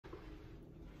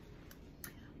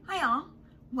Hi all,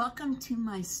 welcome to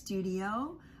my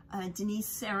studio. Denise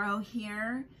Serro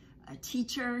here, a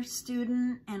teacher,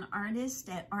 student, and artist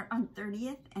at Art on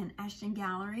 30th and Ashton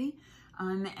Gallery,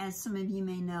 as some of you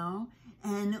may know.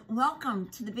 And welcome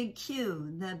to the Big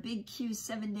Q. The Big Q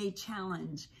 7-Day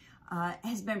Challenge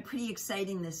has been pretty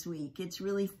exciting this week. It's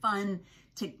really fun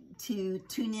to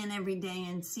tune in every day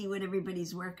and see what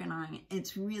everybody's working on.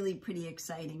 It's really pretty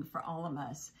exciting for all of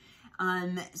us.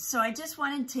 So I just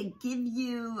wanted to give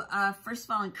you, first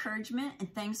of all, encouragement,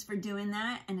 and thanks for doing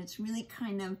that. And it's really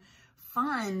kind of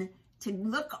fun to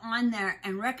look on there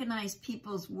and recognize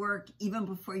people's work even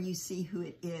before you see who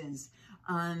it is.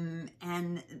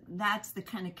 And that's the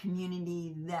kind of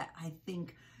community that I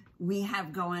think we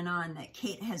have going on, that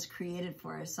Kate has created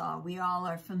for us all. We all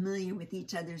are familiar with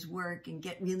each other's work and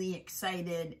get really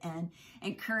excited and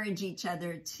encourage each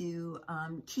other to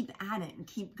keep at it and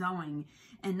keep going.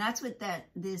 And that's what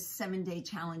this 7-day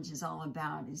challenge is all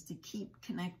about, is to keep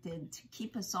connected, to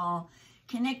keep us all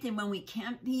connected when we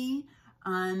can't be,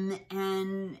 and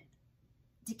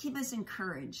to keep us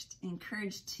encouraged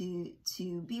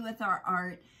to be with our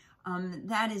art.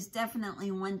 That is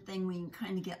definitely one thing we can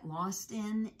kind of get lost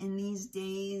in these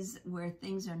days where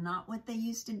things are not what they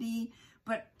used to be.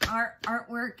 But our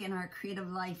artwork and our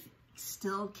creative life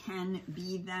still can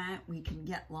be that. We can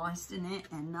get lost in it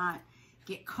and not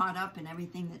get caught up in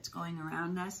everything that's going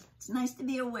around us. It's nice to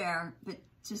be aware, but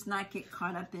just not get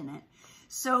caught up in it.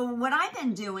 So what I've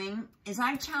been doing is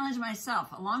I've challenged myself,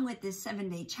 along with this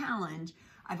 7-day challenge.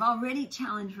 I've already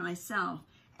challenged myself,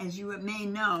 as you may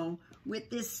know,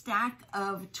 with this stack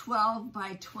of 12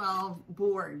 by 12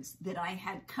 boards that I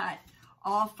had cut,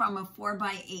 all from a 4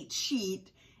 by 8 sheet.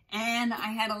 And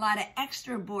I had a lot of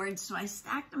extra boards, so I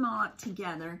stacked them all up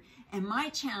together. And my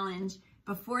challenge,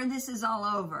 before this is all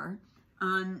over,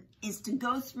 is to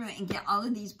go through and get all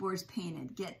of these boards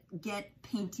painted, get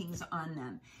paintings on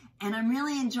them. And I'm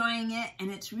really enjoying it,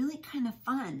 and it's really kind of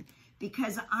fun,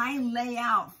 because I lay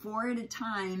out 4 at a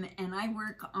time and I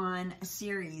work on a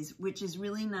series, which is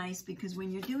really nice, because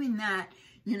when you're doing that,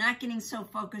 you're not getting so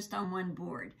focused on one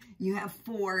board. You have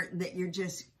 4 that you're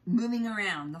just moving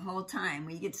around the whole time.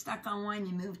 When you get stuck on one,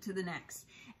 you move to the next.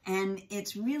 And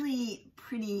it's really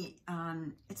pretty,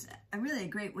 it's really a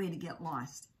great way to get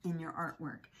lost in your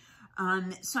artwork.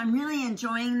 So I'm really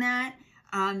enjoying that.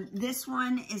 This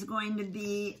one is going to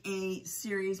be a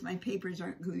series. My papers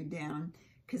aren't glued down,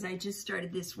 because I just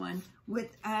started this one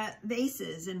with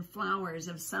vases and flowers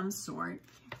of some sort.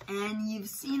 And you've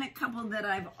seen a couple that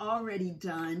I've already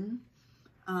done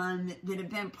that have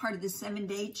been part of the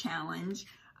 7-day challenge.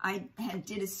 I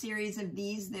did a series of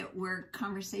these that were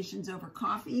conversations over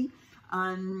coffee.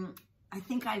 I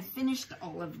think I finished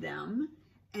all of them.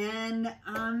 And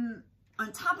on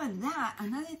top of that,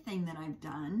 another thing that I've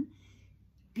done,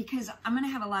 because I'm going to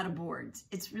have a lot of boards,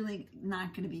 it's really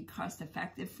not going to be cost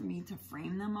effective for me to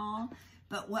frame them all.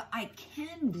 But what I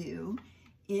can do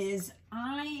is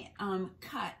I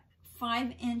cut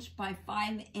 5-inch by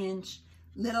 5-inch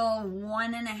little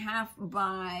 1.5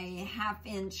 by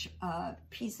 1/2-inch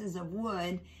pieces of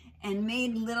wood, and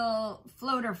made little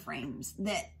floater frames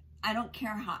that I don't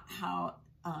care how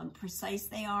precise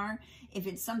they are. If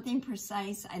it's something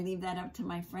precise, I leave that up to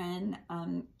my friend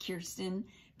Kirsten,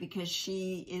 because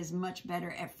she is much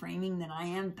better at framing than I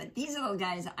am. But these little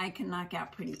guys I can knock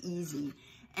out pretty easy.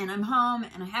 And I'm home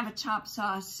and I have a chop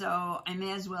saw, so I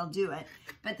may as well do it.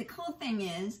 But the cool thing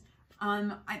is,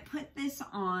 I put this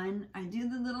on, I do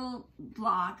the little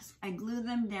blocks, I glue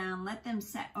them down, let them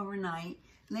set overnight,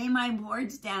 lay my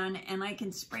boards down, and I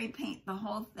can spray paint the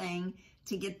whole thing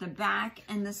to get the back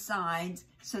and the sides.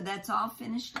 So that's all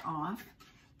finished off.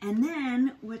 And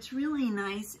then what's really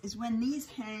nice is when these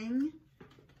hang,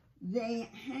 they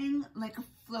hang like a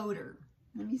floater.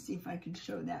 Let me see if I can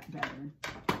show that better.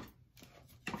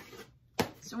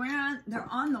 So they're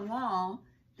on the wall,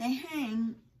 they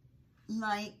hang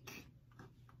like,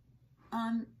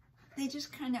 they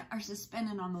just kind of are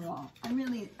suspended on the wall. I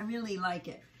really like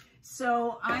it.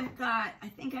 So I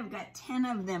think I've got 10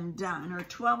 of them done, or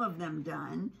 12 of them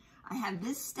done. I have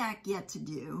this stack yet to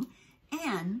do.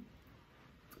 And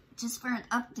just for an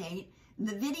update,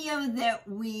 the video that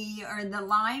the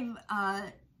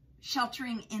live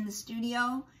sheltering in the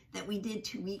studio that we did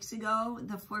 2 weeks ago,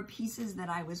 the 4 pieces that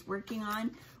I was working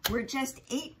on were just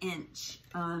 8-inch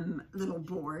little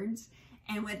boards.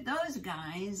 And with those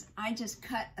guys, I just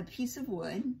cut a piece of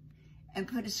wood and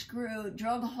put a screw,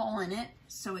 drilled a hole in it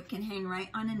so it can hang right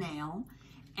on a nail,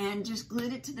 and just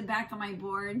glued it to the back of my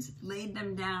boards, laid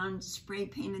them down, spray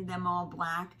painted them all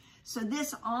black. So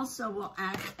this also will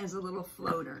act as a little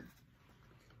floater.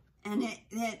 And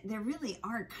they really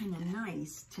are kind of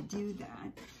nice to do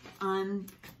that.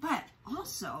 But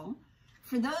also,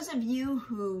 for those of you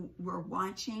who were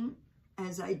watching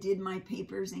as I did my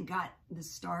papers and got the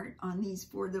start on these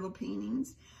 4 little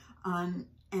paintings, and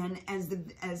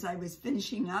as I was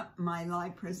finishing up my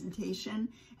live presentation,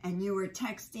 and you were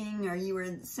texting or you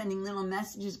were sending little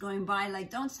messages going by like,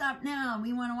 don't stop now,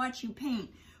 we want to watch you paint.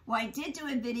 Well, I did do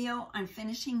a video on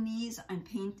finishing these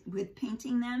with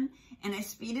painting them, and I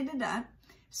speeded it up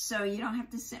so you don't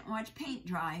have to sit and watch paint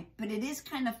dry. But it is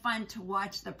kind of fun to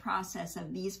watch the process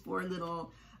of these 4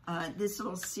 little, this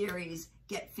little series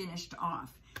get finished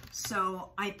off. So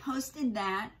I posted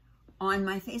that on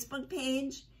my Facebook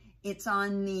page. It's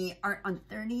on the Art on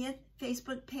 30th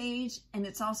Facebook page, and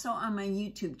it's also on my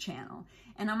YouTube channel.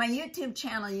 And on my YouTube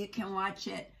channel, you can watch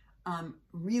it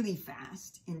really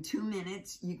fast in 2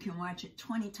 minutes. You can watch it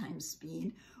 20 times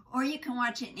speed, or you can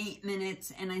watch it in 8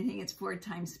 minutes, and I think it's 4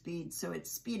 times speed. So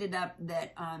it's speeded up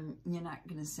that you're not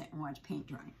going to sit and watch paint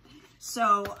dry.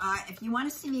 So if you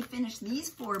want to see me finish these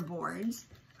 4 boards,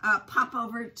 pop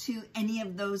over to any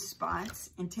of those spots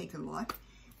and take a look.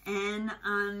 And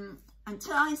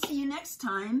until I see you next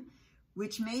time,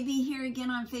 which may be here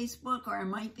again on Facebook, or it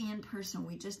might be in person.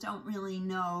 We just don't really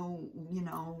know, you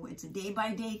know, it's a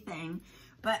day-by-day thing.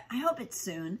 But I hope it's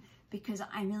soon, because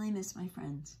I really miss my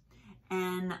friends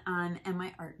and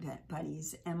my art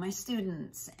buddies and my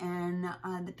students and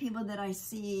the people that I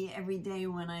see every day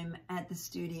when I'm at the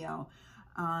studio.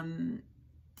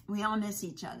 We all miss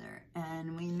each other,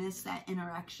 and we miss that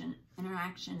interaction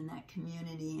in that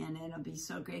community, and it'll be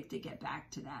so great to get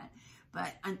back to that.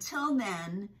 But until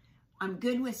then, I'm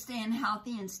good with staying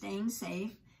healthy and staying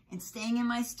safe and staying in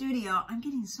my studio. I'm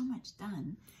getting so much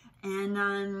done.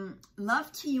 And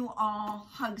love to you all,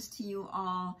 hugs to you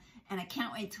all, and I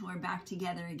can't wait till we're back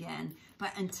together again.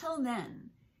 But until then,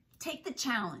 take the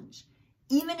challenge.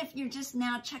 Even if you're just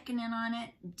now checking in on it,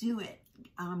 do it.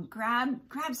 Grab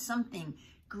something.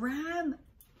 Grab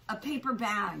a paper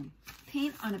bag.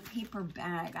 Paint on a paper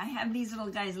bag. I have these little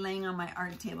guys laying on my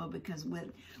art table because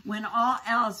when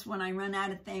I run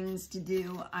out of things to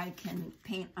do, I can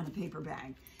paint on a paper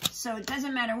bag. So it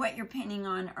doesn't matter what you're painting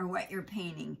on or what you're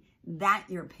painting, that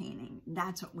you're painting.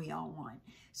 That's what we all want.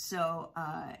 So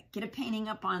get a painting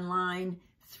up online,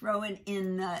 throw it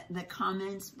in the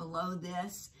comments below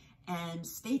this, and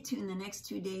stay tuned the next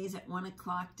 2 days at 1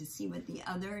 o'clock to see what the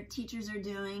other teachers are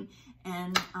doing.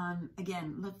 And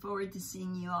again, look forward to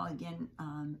seeing you all again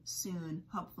soon,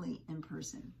 hopefully in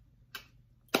person.